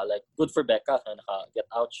ka ba? Like, good for Becca na naka-get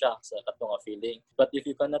out siya sa katong feeling. But if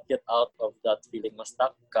you cannot get out of that feeling, mas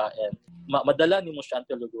stuck ka and madala ni mo siya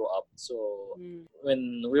until you grow up. So,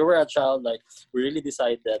 when we were a child, like, we really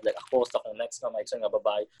decided, like, ako sa next nga maikso nga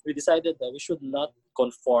babae, we decided that we should not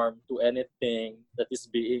conform to anything that is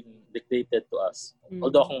being dictated to us.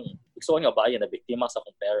 Although akong gusto ko nga bayan na biktima sa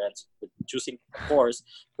akong parents with choosing course,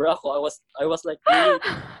 pero ako I was like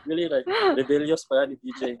really like rebellious pa ni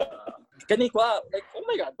DJ. Kani ko like, oh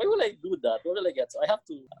my god, why will I do that? What will I get? So I have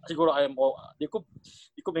to, siguro di ko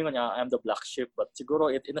mingon niya I am the black sheep, but siguro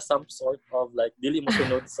it in a some sort of like dili mo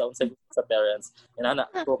sunod sa parents and ana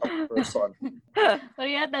ko ka person.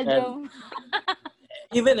 Soriyata, Joe.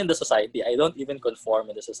 Even in the society, I don't even conform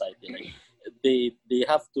in the society. Like they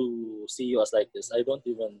have to see you as like this. I don't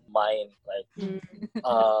even mind like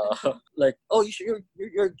like, oh,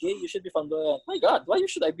 you're gay, you should be flamboyant. My God, why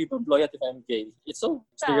should I be flamboyant if I'm gay? It's so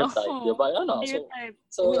stereotyped. Diba? I know.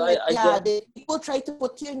 So I people try to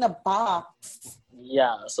put you in a box.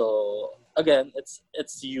 Yeah, so again, it's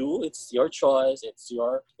you, it's your choice, it's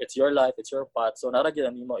your life, it's your path. So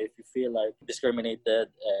naragyan mo if you feel like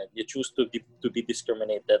discriminated and you choose to be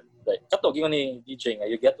discriminated, like katog yung ni DJ nga,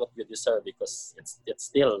 you get what you deserve because it's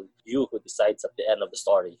still you who decides at the end of the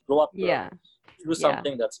story. Grow up, do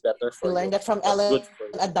something that's better for you. You learned that from Ellen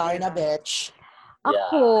Adarna, bitch.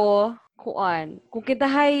 Ako, kung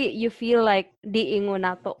kitahay you feel like di ingon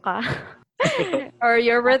nato ka or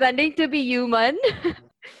you're pretending to be human,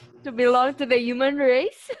 to belong to the human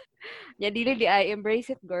race. Ya dili di I embrace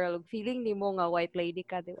it, girl. Feeling ni mo nga white lady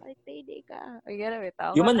ka, di white lady ka. Ay gana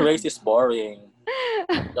bitaw. Human race is boring.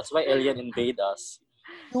 That's why alien invade us.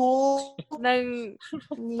 No.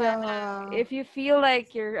 If you feel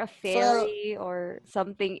like you're a fairy or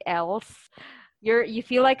something else, you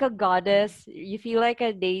feel like a goddess, you feel like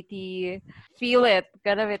a deity, feel it.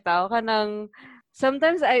 Kana bitaw kanang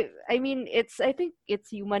sometimes I mean I think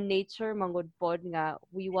it's human nature manggod pod nga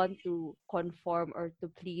we want to conform or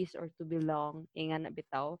to please or to belong inga na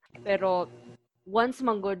bitaw. Pero once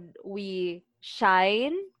manggod we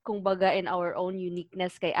shine kung baga in our own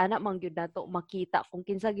uniqueness kay ana mangyud nato makita kung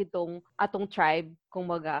kinsa gitong atong tribe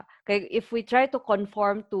kung baga kay if we try to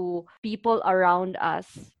conform to people around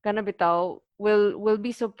us kana bitaw will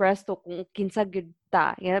be suppressed to kung kinsa gyud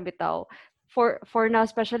ta inga bitaw. For now,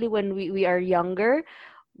 especially when we are younger,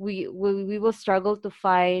 we will struggle to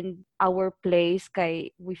find our place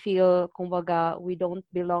kay we feel kumbaga we don't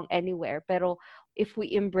belong anywhere. Pero if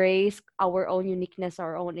we embrace our own uniqueness,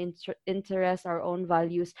 our own interests, our own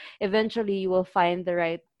values, eventually you will find the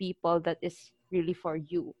right people that is really for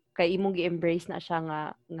you. Kay imong gi-embrace na siya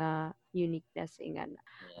nga uniqueness ingan.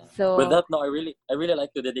 So with that, no, I really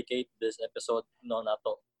like to dedicate this episode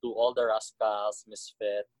nato to all the rascals,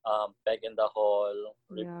 misfit, peg in the hall,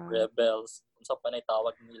 rebels. Unsa pa nay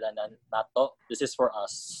tawag nila nato. This is for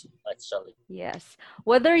us actually. Yes.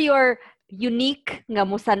 Whether you're unique nga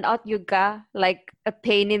musan out yun ka like a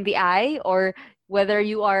pain in the eye or whether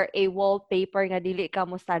you are a wallpaper nga dili ka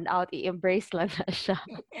mo stand out, i-embrace lang na siya.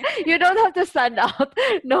 You don't have to stand out.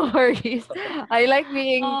 No worries. I like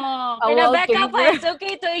being a wallpaper. It's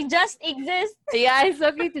okay to just exist. Yeah, it's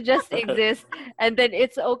okay to just exist. And then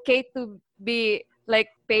it's okay to be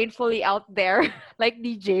like painfully out there. Like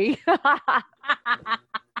DJ.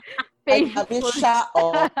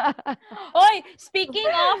 Oy, speaking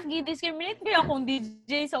of gi-discriminate kaya akong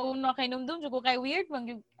DJ sa una kay numdum jud ko kay weird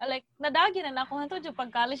man like nadagi na ako hanto jud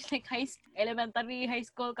pag college like elementary, high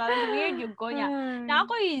school, college weird yung ko niya. Na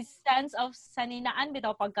ako is sense of saninaan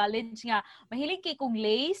bitaw pag college nga mahilig kay kong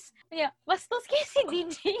lace. Kaya bastos kay si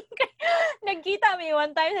DJ. Nagkita mi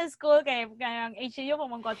one time sa school kay ang HU pa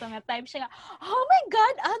man ko nga time siya nga, "Oh my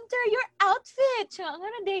god, Hunter, your outfit." Siya nga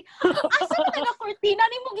na day. Asa man nga cortina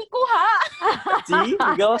nimo gikuha? See?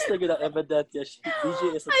 Gawas na gina evident ya. DJ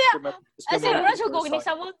is a discriminatory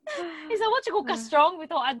person. Isa mo siya ko ka-strong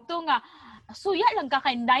bitaw adto nga. Suya lang ka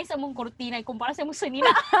kay nice among cortina kumpara sa imong sanina.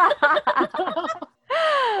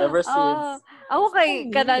 Ever since. Ako kay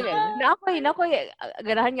kanang na ako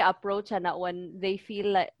ganahan nga approach na when they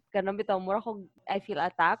feel like kanang bitaw mura ko I feel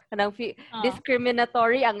attacked kanang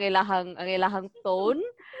discriminatory ang ilahang tone.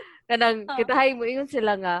 Kanang kitahay mo ingon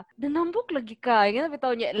sila nga nanambok lagi ka nga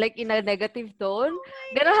bitaw niya like in a negative tone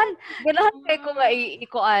ganahan kay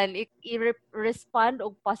ko nga i-respond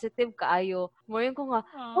og positive kaayo mo yun ko nga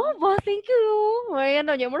oh ba thank you mo yan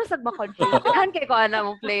niya mo sad ba confused ganahan kay ko ana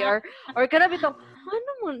mo player or kana bitaw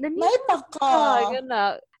ano mo may paka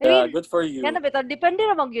gana yeah, good for you. Kana bitaw depende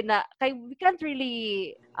ra mag yun na kay we can't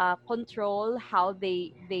really control how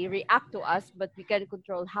they react to us but we can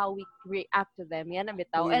control how we react to them yan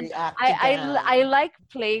bitaw and I like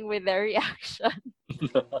playing with their reaction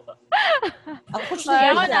Ako Kaya siya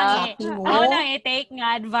ako nang happy mo. ako nang i-take nga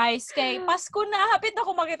advice kay Pasko na hapit ako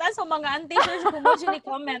makita sa mga aunties ko mo ni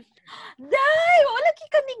comment. Dai, wala ki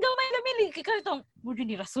kani gamay na mili ki kanitong mo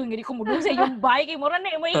ni rason nga di ko mudun sa yung bike kay mura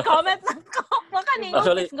na mo i-comment na ko. Baka ningo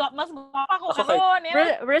Actually, mas guwapa ko ako kay- karon.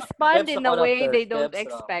 Respond Kebs in ako a way na they third, don't Kebs,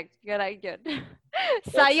 expect. Ganun yun.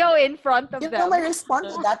 Sayo in front of You know, them. my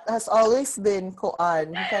response to that has always been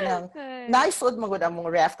kuan. Kanang, nice food magod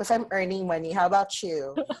among ref because I'm earning money. How about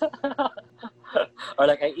you? Or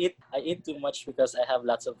like I eat too much because I have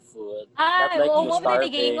lots of food. Not Ay, like oo you mo ba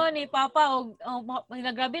starving. nigingon ni Papa og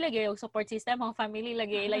grabe lagi og support system ang family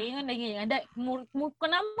lagi ingon lagi anda mo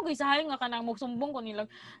kana mo gisahay nga kanang mo sumbong ko nilang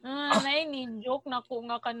nay ni joke na ko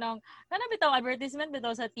nga kanang kana bitaw advertisement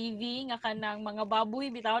bitaw sa TV nga kanang mga baboy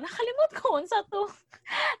bitaw nakalimot ko unsa to.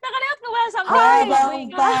 Nakalimot ko ba sa Habang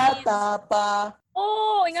bata pa.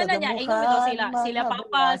 Oh, ingon Sa na niya, ingon bitaw sila damuhan,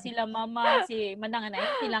 Papa, mahablan. sila Mama, si manang na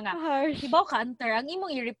sila nga. Harsh. Ibaw ka antar ang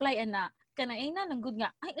imong i-reply ana kana ina nang good nga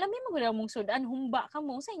ay lami mo gud mong sudan humba ka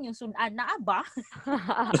mo sa inyong sudan na ba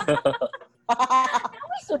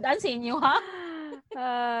may sudan sa inyo ha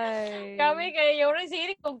Ay. kami kayo rin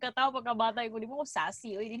sili kung kataw pagkabata ko di mo ko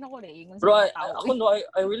sassy oy di na ko ingon Bro, sa tao ako no,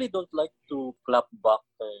 I really don't like to clap back.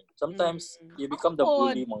 Sometimes you become the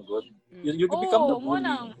Ako, bully, manggod. You become the mo bully.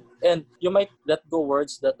 nang And you might let go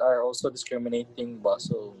words that are also discriminating ba.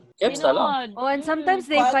 So, keps na lang. Oh, and sometimes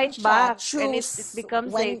they Kwan fight siya, back and it choose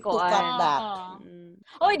becomes a when to koan. cut back.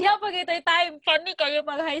 Oy, di pa gito time funny kayo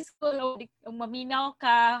pag high school o maminaw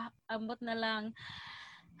ka ambot na lang.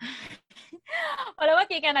 Wala ba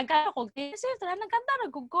kaya nagkanta ko. Kasi nagkanta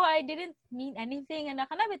na ko. I didn't mean anything. And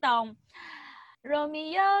kana bitaw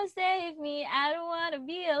Romeo, save me, I don't wanna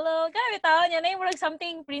be alone. Kana bitaw niya na yung murag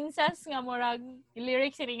something princess nga murag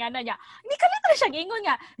lyrics ni nga na niya. Hindi ka literal siya gingon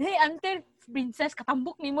nga. Hey, until princess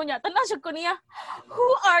katambok nimo niya. Tanan siya ko niya. Who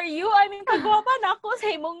are you? I mean, kagwapa na ako sa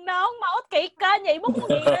imong naong maot kay ka niya. Imong mong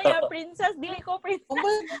ya princess, dili ko princess. Oh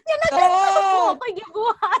my Yan nagkanta ko God! ako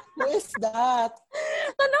giguhan. Who is that?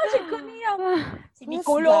 Tanan siya ko niya. Si Who is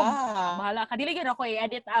Nicolog. that? Bahala ka. Dili ko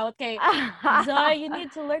i-edit out kay Zoy, you need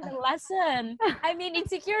to learn a lesson. I mean,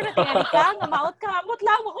 insecure na tingali ka, nga maot ka, amot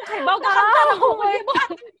lang mo kung kay baw kakanta na ko.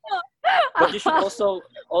 But you should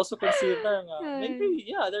also consider maybe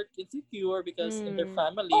they're insecure because in their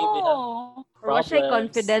family they have Oh. Or siya problems.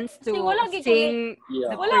 confidence to Kasi wala gid sing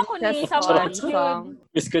Yeah. the Wala ko ni Princess sambat Swan song.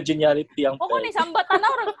 Miss Congeniality ang O ko ni peg. sambat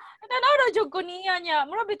tanaw ra jud ko niya.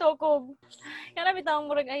 Mura bitaw ko. Kana bitaw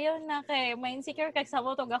murag ayaw na kay may insecure kay sa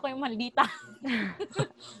mo ako yung maldita.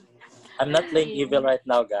 I'm not playing evil right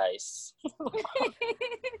now, guys.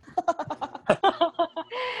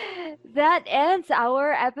 That ends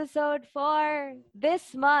our episode for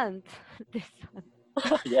this month. This month.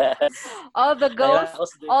 Yes. All the ghosts,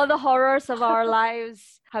 Kailangan ko all the horrors of our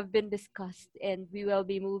lives have been discussed, and we will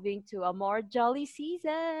be moving to a more jolly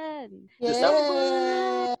season. Yes!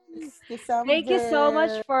 December. Thank you so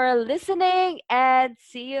much for listening, and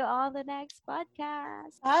see you on the next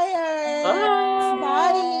podcast. Bye! Bye.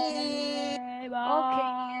 Bye! Bye.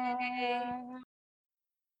 Okay.